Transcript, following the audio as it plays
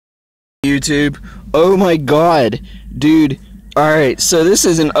YouTube. Oh my god, dude. Alright, so this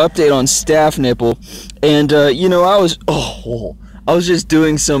is an update on STAPH Nipple. And, you know, I was just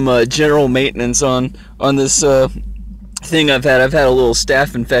doing some general maintenance on this thing I've had. I've had a little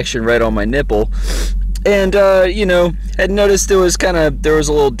staph infection right on my nipple. And, you know, had noticed there was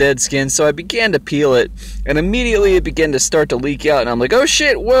a little dead skin, so I began to peel it, and immediately it began to start to leak out, and I'm like, oh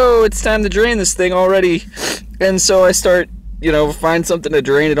shit, whoa, it's time to drain this thing already. And so I start, you know, find something to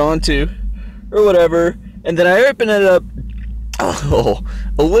drain it onto, or whatever, and then I open it up,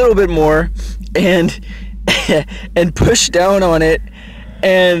 a little bit more, and, and push down on it,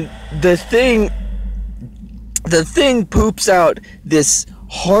 and the thing poops out this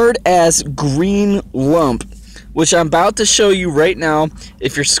hard-ass green lump, which I'm about to show you right now.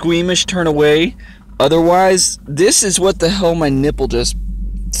 If you're squeamish, turn away. Otherwise, this is what the hell my nipple just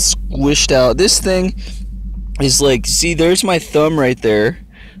squished out. This thing is like, see, there's my thumb right there,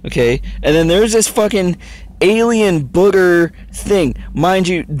 okay? And then there's this fucking alien booger thing. Mind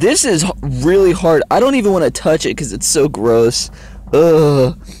you, this is really hard. I don't even want to touch it because it's so gross.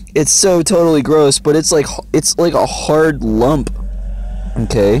 Ugh, it's so totally gross, but it's like a hard lump.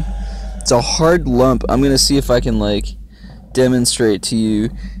 Okay, it's a hard lump. I'm gonna see if I can like demonstrate to you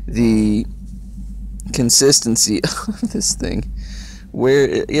the consistency of this thing.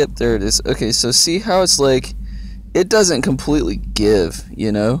 Yep, there it is. Okay, so see how it's like, it doesn't completely give,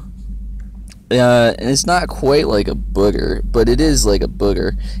 you know? And it's not quite like a booger, but it is like a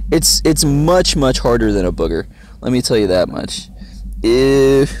booger. It's much harder than a booger. Let me tell you that much.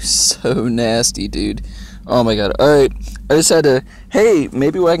 Ew, so nasty, dude. Oh my god. Alright, I just had to, hey,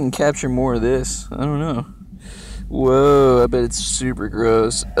 maybe I can capture more of this. I don't know. Whoa, I bet it's super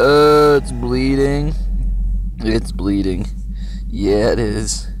gross. It's bleeding. It's bleeding. Yeah, it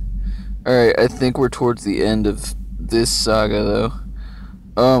is. Alright, I think we're towards the end of this saga, though.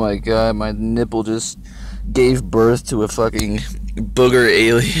 Oh my god, my nipple just gave birth to a fucking booger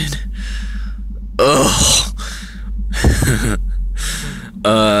alien. Ugh.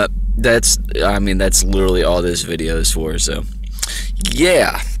 That's literally all this video is for, so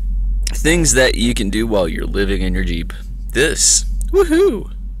yeah. Things that you can do while you're living in your Jeep.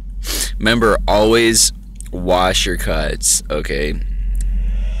 Woohoo! Remember, always wash your cuts, okay?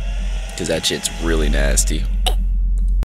 Because that shit's really nasty.